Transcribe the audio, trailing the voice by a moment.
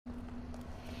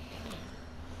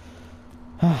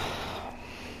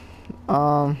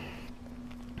Um,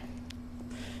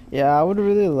 yeah, I would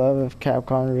really love if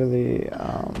Capcom really,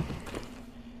 I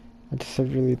just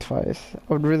said really twice.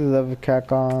 I would really love if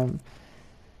Capcom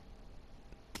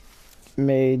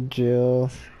made Jill.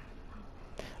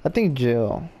 I think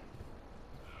Jill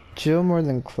more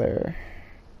than Claire,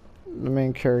 the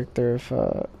main character of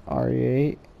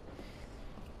RE8,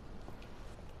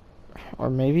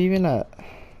 or maybe even a.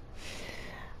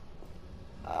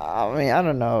 I mean, I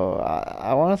don't know.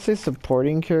 I want to say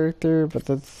supporting character, but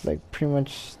that's like pretty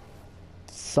much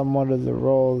somewhat of the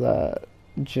role that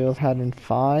Jill had in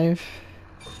 5.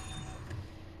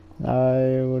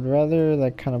 I would rather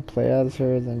like kind of play as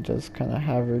her than just kind of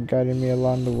have her guiding me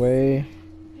along the way,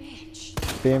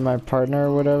 being my partner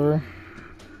or whatever.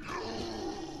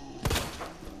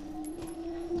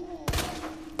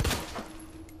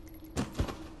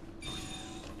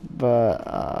 But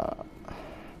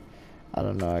I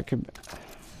don't know. I could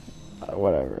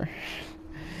whatever.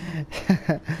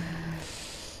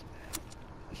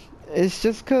 It's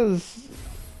just cause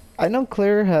I know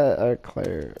Claire.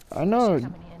 I know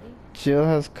Jill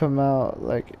has come out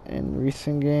like in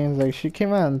recent games. Like she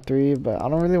came out in 3, but I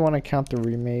don't really want to count the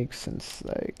remake since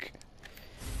like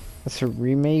it's a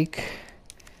remake.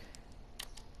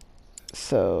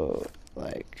 So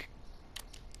like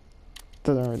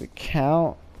doesn't really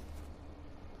count.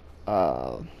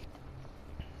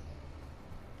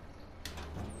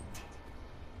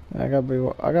 I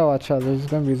gotta watch out. There's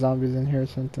gonna be zombies in here or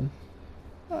something.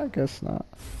 I guess not.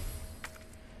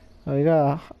 Oh, you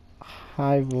got a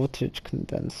high voltage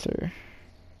condenser.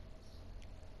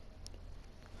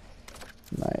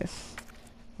 Nice.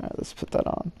 Alright, let's put that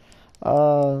on.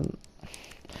 Um,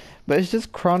 but it's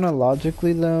just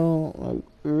chronologically though. Like,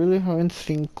 we really haven't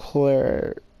seen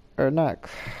Claire, or not,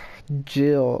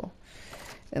 Jill,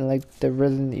 in like the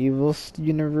Resident Evil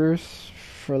universe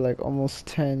for like almost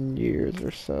 10 years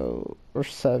or so, or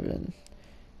 7,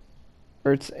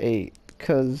 or it's 8,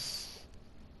 because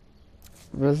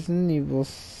Resident Evil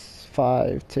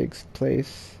 5 takes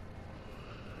place.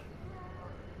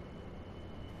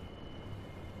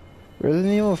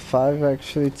 Resident Evil 5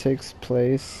 actually takes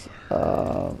place,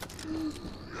 What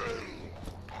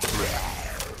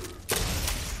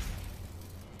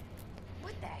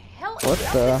the hell what is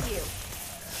up the? with you?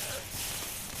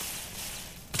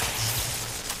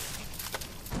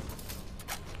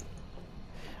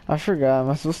 I forgot, am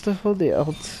I supposed to hold the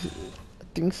L2? I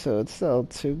think so, it's the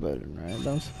L2 button, right? That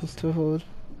I'm supposed to hold?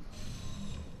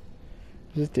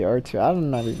 Is it the R2? I'm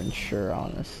not even sure,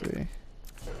 honestly.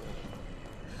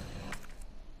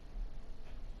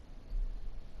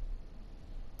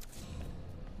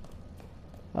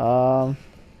 Um.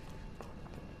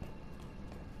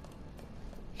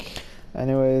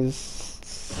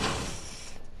 Anyways,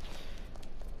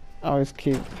 I always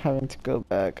keep having to go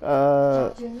back.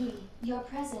 Dr. Lee, your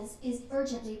presence is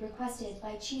urgently requested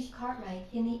by Chief Cartwright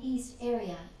in the East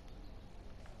area.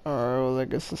 Alright, well, I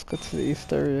guess let's go to the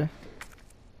East area.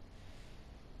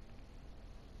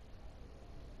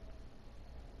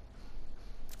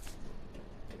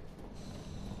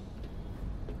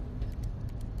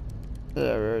 Yeah,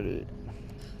 already.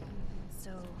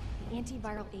 So, the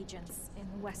antiviral agents in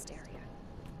the West area.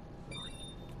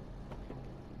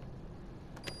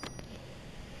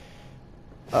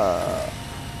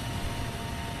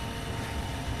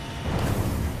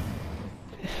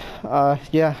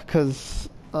 Yeah, cause,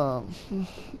 Resident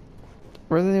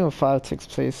Evil 5 takes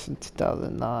place in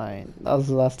 2009. That was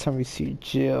the last time we see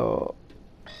Jill.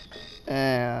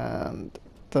 And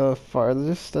the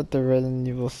farthest that the Resident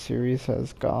Evil series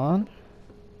has gone,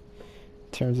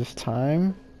 in terms of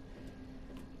time,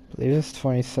 I believe it's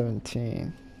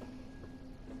 2017.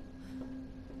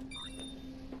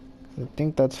 I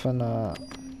think that's when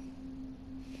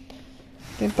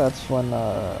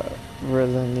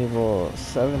Resident Evil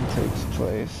 7 takes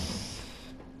place.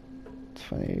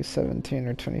 2017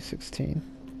 or 2016.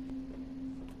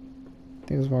 I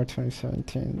think it was more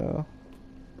 2017 though.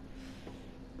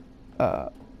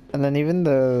 And then even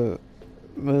the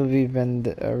movie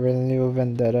Resident Evil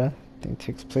Vendetta, I think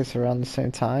takes place around the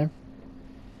same time,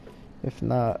 if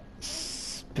not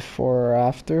before or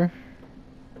after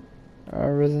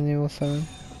Resident Evil 7.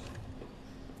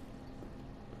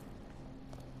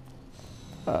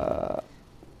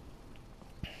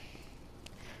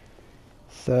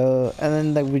 So, and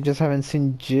then like we just haven't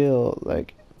seen Jill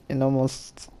like in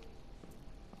almost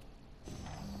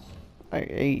like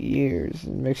 8 years.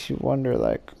 It makes you wonder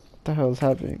like what the hell is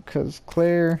happening, because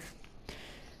Claire,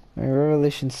 I mean,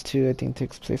 Revelations 2 I think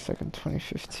takes place like in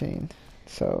 2015.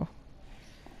 So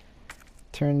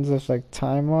in terms of like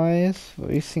time-wise.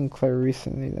 We've seen Claire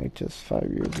recently, like just 5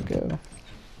 years ago.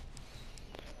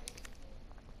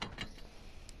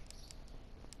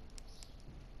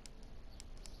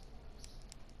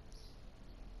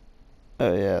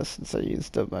 Oh yeah, since I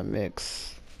used up my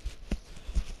mix.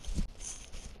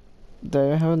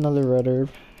 Do I have another red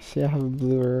herb? See, I have a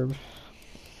blue herb.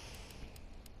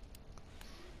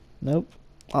 Nope.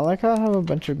 I like how I have a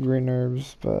bunch of green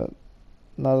herbs, but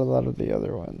not a lot of the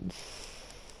other ones.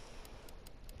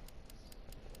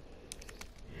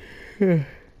 Oh,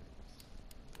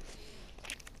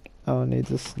 I need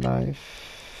this knife.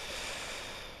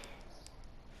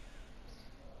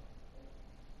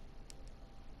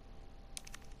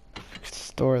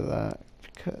 Store that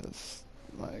because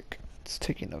like it's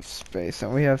taking up space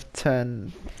and we have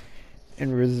 10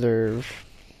 in reserve.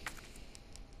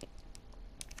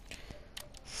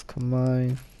 Let's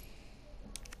combine.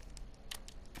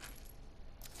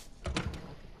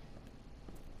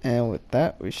 And with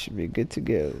that we should be good to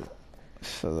go.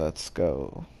 So let's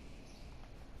go.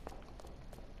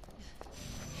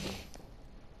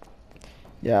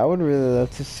 Yeah, I would really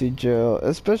love to see Jill,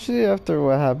 especially after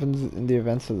what happens in the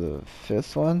events of the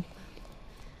 5th one.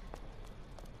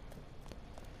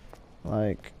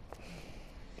 Like,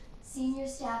 Senior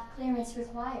staff clearance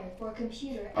required for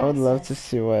computer access. I would love to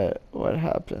see what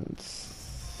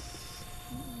happens.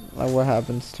 Like what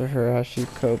happens to her, how she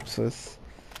copes with,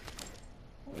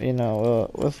 you know,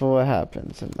 with what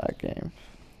happens in that game.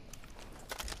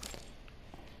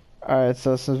 Alright,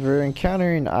 so since we're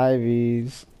encountering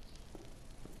Ivies,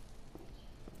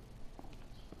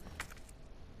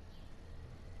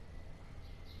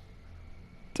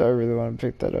 do I really want to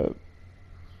pick that up?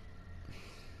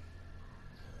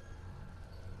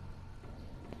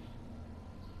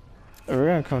 We're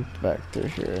gonna come back through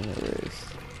here anyways.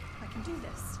 I can do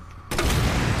this.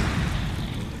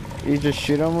 You just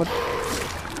shoot him with...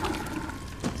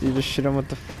 You just shoot him with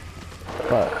the...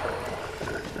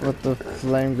 with the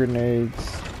flame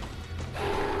grenades.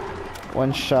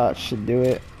 One shot should do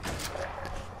it.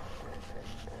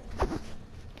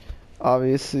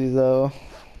 Obviously though,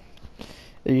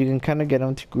 if you can kind of get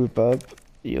them to group up,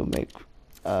 you'll make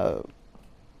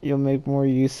more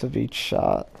use of each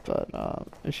shot, but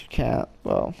if you can't,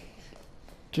 well,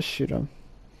 just shoot them.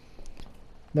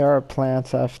 There are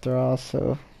plants after all,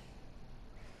 so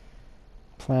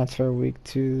plants are weak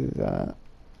to that.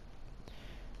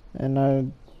 And I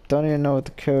don't even know what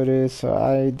the code is, so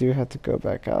I do have to go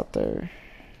back out there.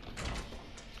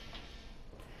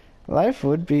 Life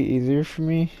would be easier for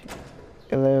me,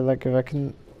 like if I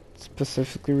can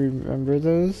specifically remember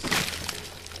those.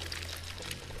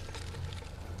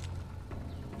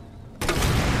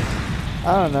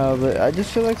 I don't know, but I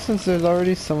just feel like since there's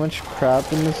already so much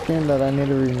crap in this game that I need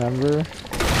to remember.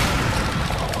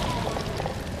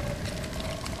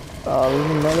 Oh,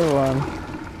 there's another one.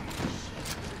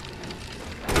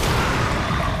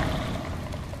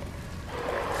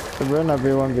 There better not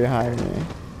be one behind me.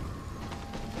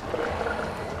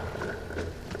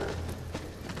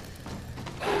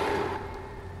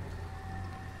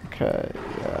 Okay,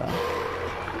 yeah.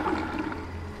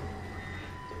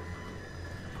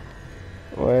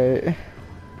 Wait.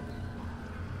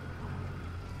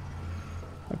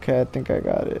 Okay, I think I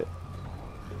got it.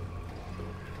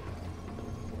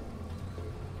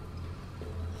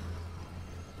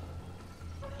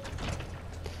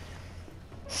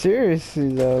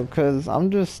 Seriously though, cause I'm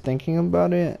just thinking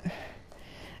about it,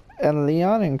 and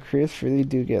Leon and Chris really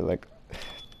do get like,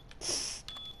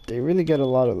 they really get a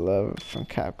lot of love from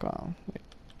Capcom. Like,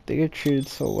 they get treated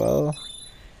so well.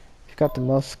 They've got the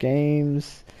most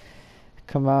games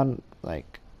come out,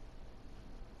 like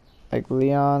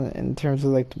Leon in terms of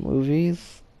like the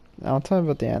movies. Now I'm talking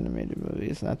about the animated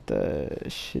movies, not the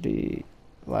shitty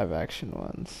live action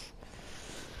ones.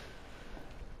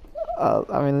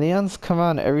 I mean, Leon's come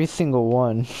out in every single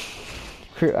one.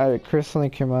 Chris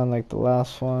only came out in like the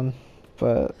last one,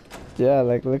 but yeah,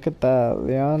 like look at that.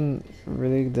 Leon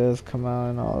really does come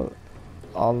out in all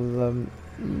of the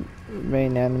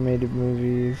main animated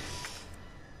movies.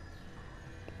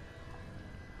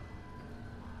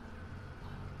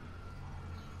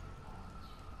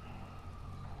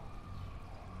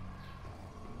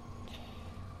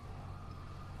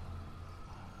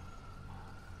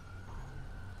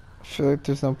 I feel like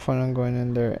there's no point in going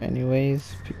in there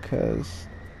anyways because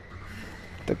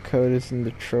the code is in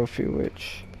the trophy,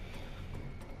 which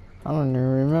I don't even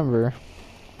remember.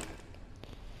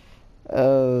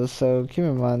 Oh, so keep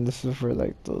in mind this is where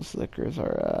like those liquors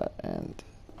are at, and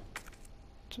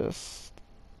just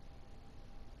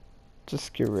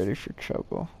get ready for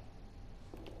trouble.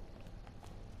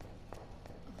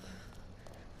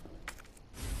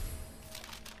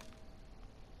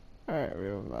 Alright, we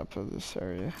have a map of this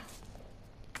area.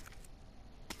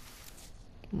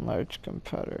 Large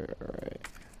computer, alright.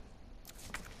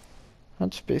 How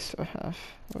much space do I have?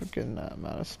 We're getting that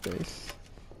amount of space.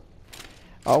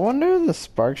 I wonder if the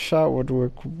spark shot would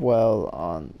work well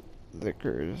on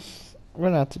liquors. We're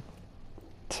gonna have to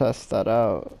test that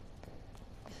out.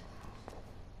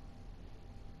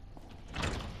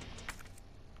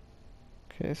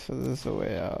 Okay, so this is the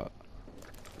way out.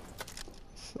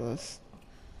 So let's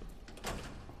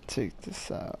take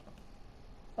this out.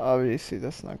 Obviously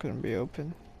that's not gonna be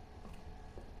open.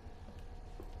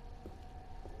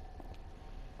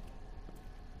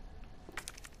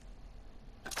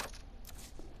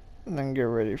 And then get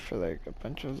ready for like a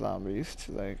bunch of zombies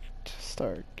to like to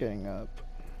start getting up.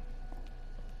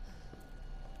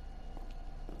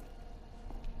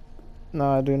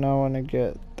 No, I do not want to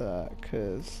get that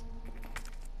because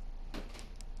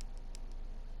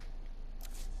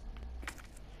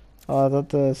oh, I thought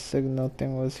the signal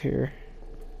thing was here.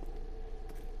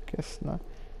 Guess not.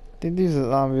 I think these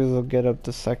zombies will get up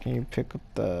the second you pick up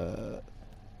the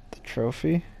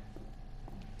trophy.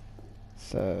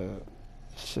 So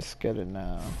let's just get it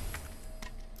now.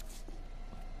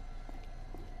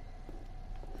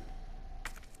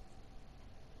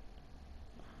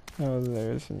 Oh,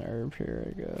 there's an herb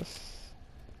here, I guess.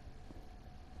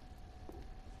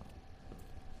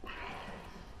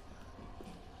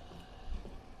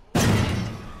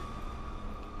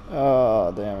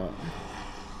 Oh, damn it.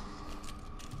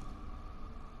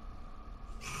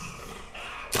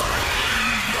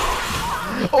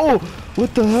 Oh,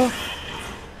 what the hell?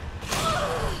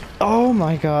 Oh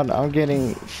my god, I'm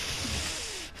getting...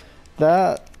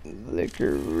 That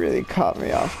liquor really caught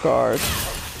me off guard.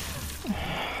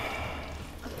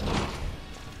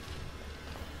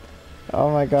 Oh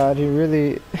my god, he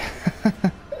really...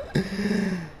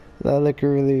 That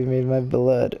liquor really made my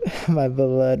blood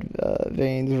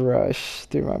veins rush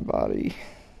through my body.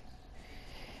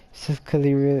 It's just cause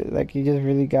he really, like, he just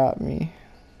really got me.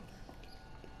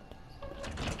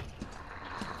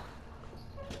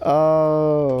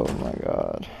 Oh my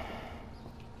god.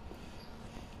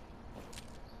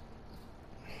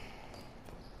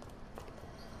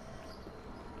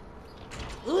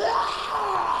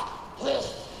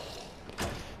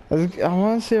 I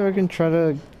want to see if I can try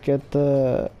to get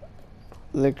the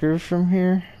liquor from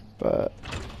here, but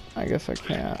I guess I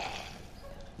can't.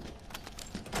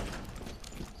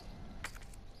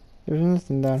 There's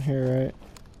nothing down here, right?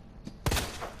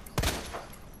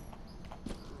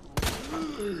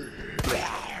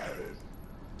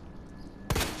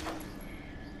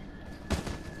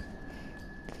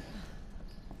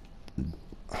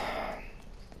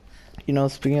 You know,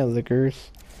 speaking of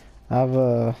liquors, I have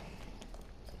a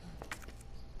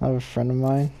friend of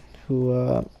mine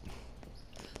who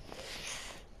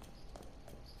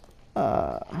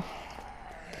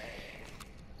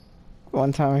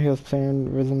one time he was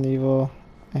playing Resident Evil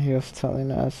and he was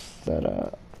telling us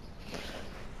that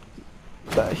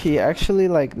that he actually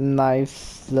like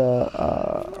knifes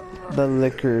the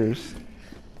liquors.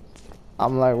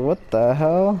 I'm like, what the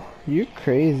hell? You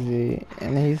crazy.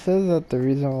 And he says that the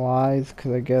reason why is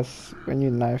because I guess when you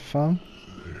knife them,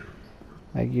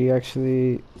 like you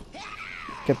actually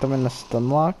get them in a stun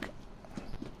lock.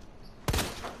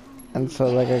 And so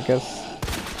like I guess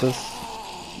just,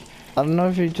 I don't know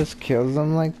if he just kills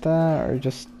them like that or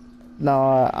just,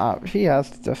 no, he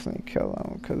has to definitely kill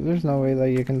them because there's no way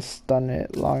that you can stun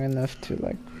it long enough to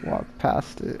like walk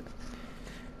past it.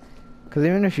 Because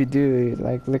even if you do,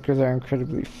 like, liquors are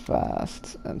incredibly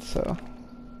fast, and so...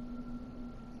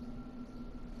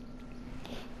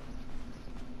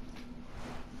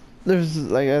 There's,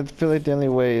 like, I feel like the only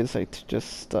way is, like, to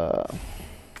just, I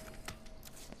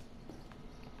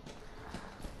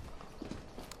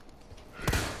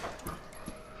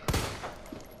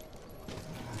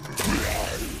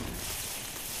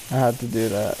had to do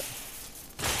that.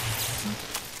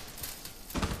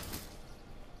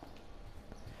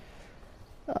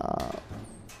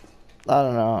 I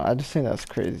don't know, I just think that's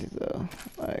crazy though.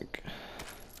 Like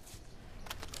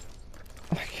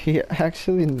he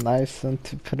actually knifes them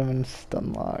to put them in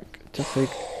stun lock. Just like,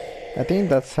 I think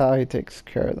that's how he takes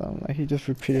care of them. Like he just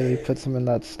repeatedly puts them in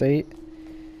that state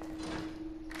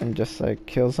and just like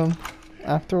kills them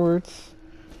afterwards.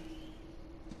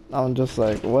 I'm just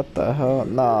like, what the hell?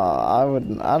 Nah,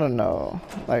 I don't know.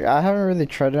 Like I haven't really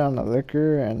tried it on the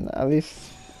liquor, and at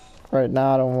least right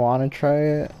now I don't want to try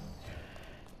it.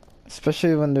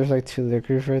 Especially when there's like two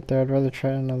liquors right there. I'd rather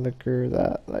try on a liquor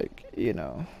that, like, you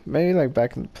know, maybe like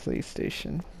back in the police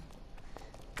station.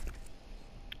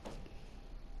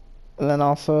 And then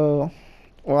also,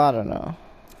 well, I don't know.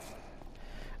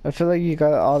 I feel like you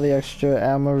got all the extra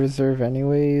ammo reserve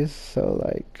anyways, so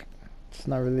like it's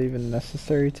not really even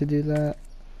necessary to do that.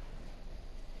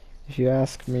 If you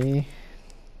ask me.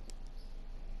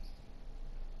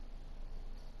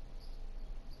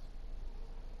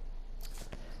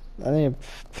 I need to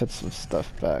put some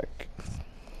stuff back.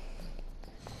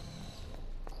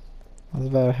 I was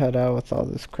about to head out with all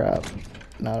this crap,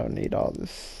 and I don't need all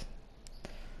this.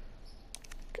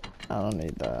 I don't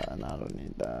need that, and I don't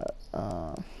need that.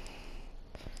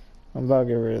 I'm about to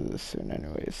get rid of this soon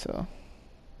anyway, so.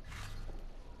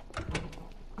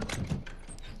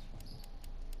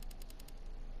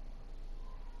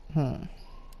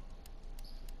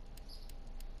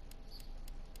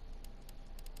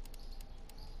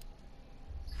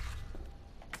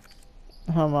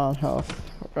 I'm on health.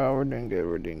 Oh, we're doing good,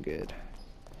 we're doing good.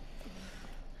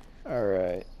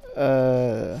 Alright,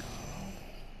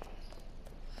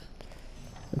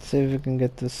 let's see if we can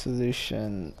get the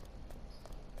solution.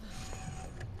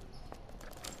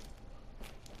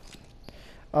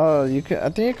 Oh, you can. I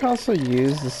think you can also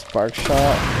use the spark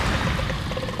shot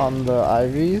on the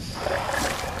IVs,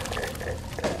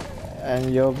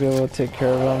 and you'll be able to take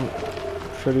care of them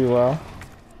pretty well.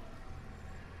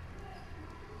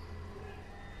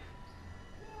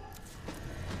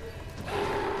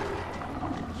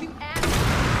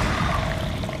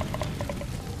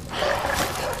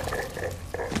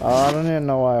 I don't even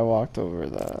know why I walked over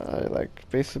that. I like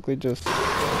basically just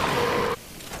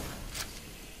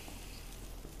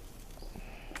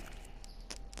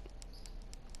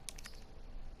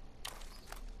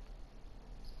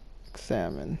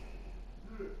examine.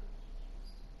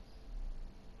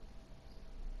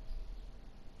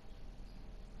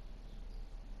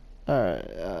 Alright,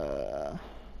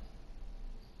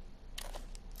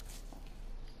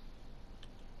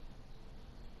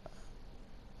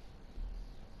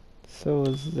 so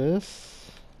is this,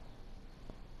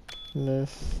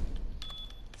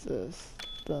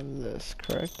 then this,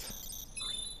 correct?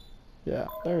 Yeah,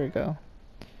 there we go.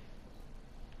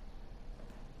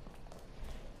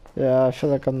 Yeah, I feel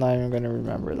like I'm not even gonna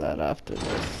remember that after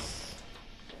this.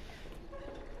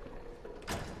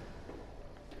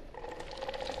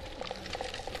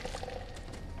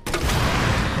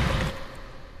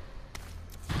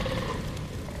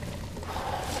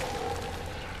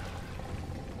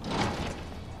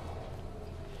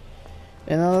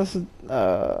 You know, this is,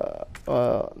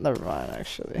 well, never mind,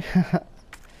 actually.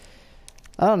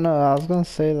 I don't know, I was gonna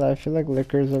say that I feel like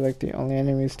lickers are like the only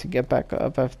enemies to get back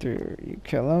up after you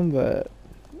kill them, but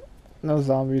no,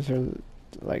 zombies are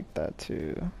like that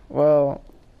too. Well,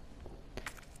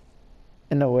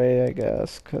 in a way, I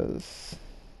guess, cause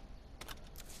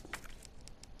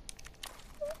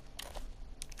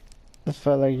I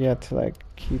felt like you had to like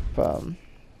keep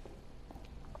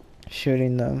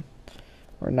shooting them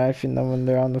or knifing them when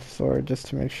they're on the floor just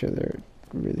to make sure they're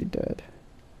really dead.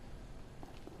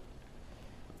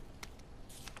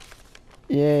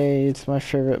 Yay, it's my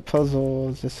favorite puzzle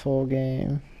of this whole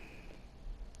game.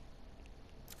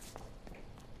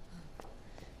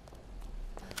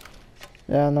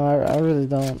 Yeah, no, I really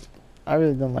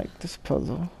don't like this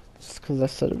puzzle. Just because I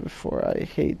said it before, I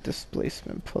hate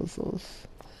displacement puzzles.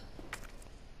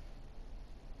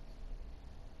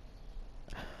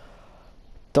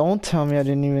 Don't tell me I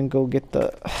didn't even go get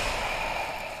the...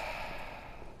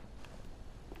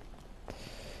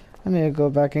 I need to go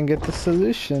back and get the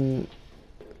solution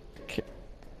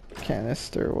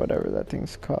canister, whatever that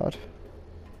thing's called.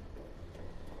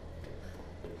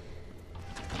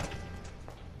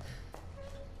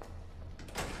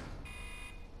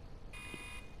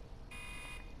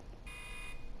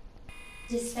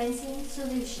 Dispensing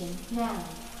solution now.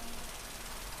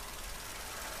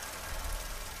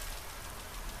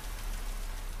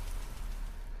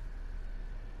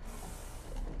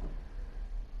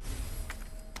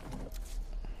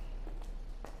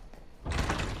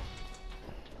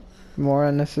 More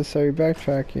unnecessary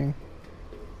backtracking.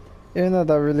 Even though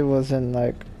that really wasn't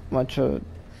like much of, it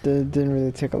didn't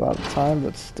really take a lot of time,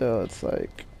 but still, it's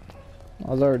like I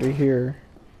was already here.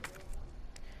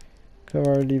 Could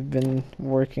have already been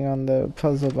working on the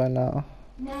puzzle by now.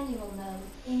 Manual mode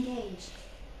engaged.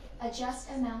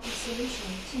 Adjust amount of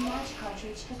solution to match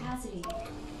cartridge capacity.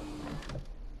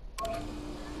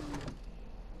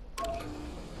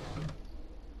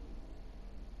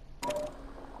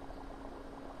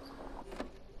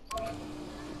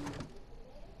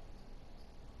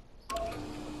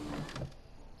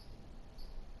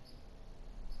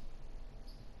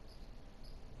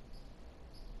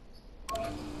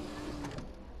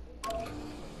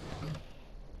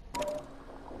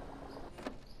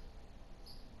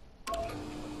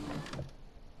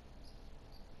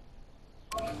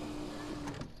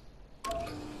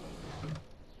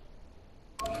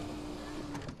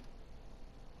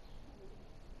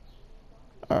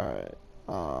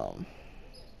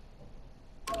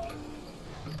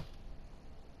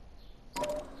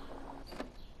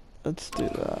 let's do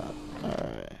that.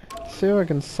 Alright. See if I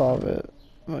can solve it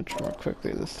much more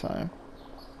quickly this time.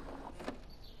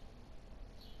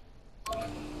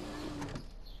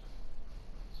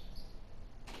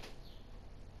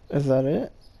 Is that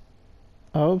it?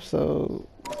 I hope so.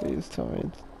 Please tell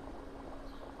me.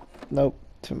 Nope,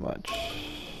 too much.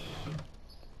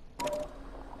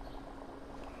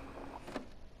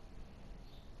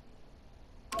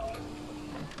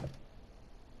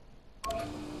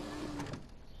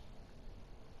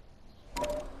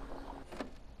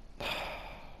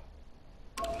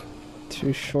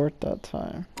 Too short that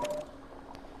time.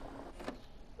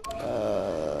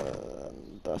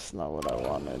 That's not what I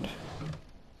wanted.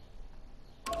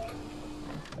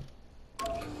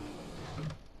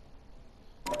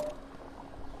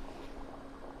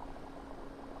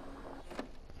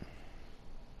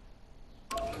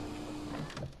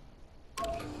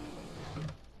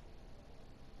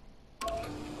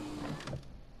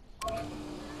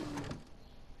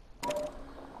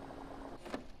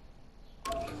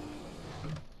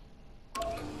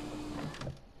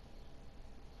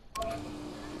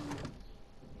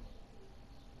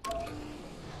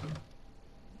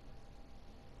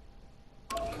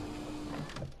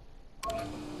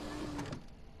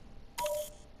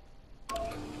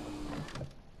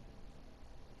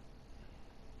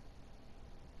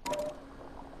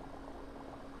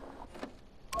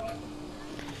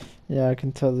 Yeah, I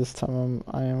can tell this time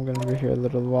I am gonna be here a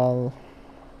little while.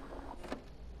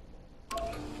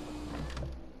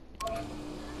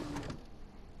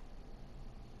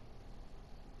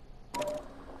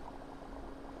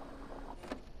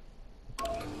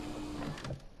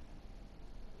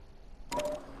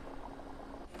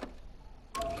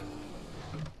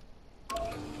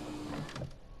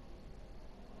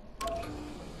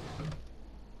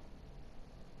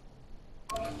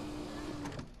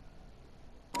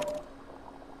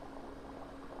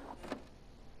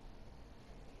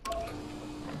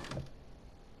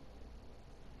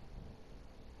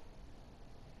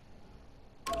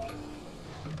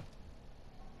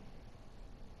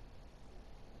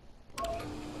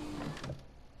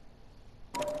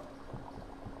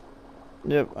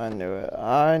 Yep, I knew it.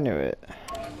 I knew it.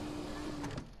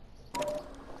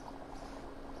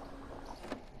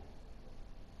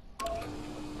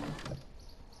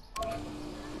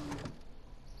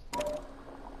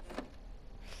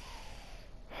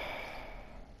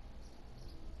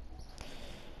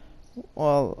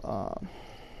 Well,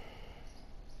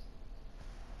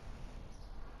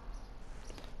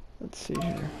 let's see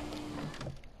here.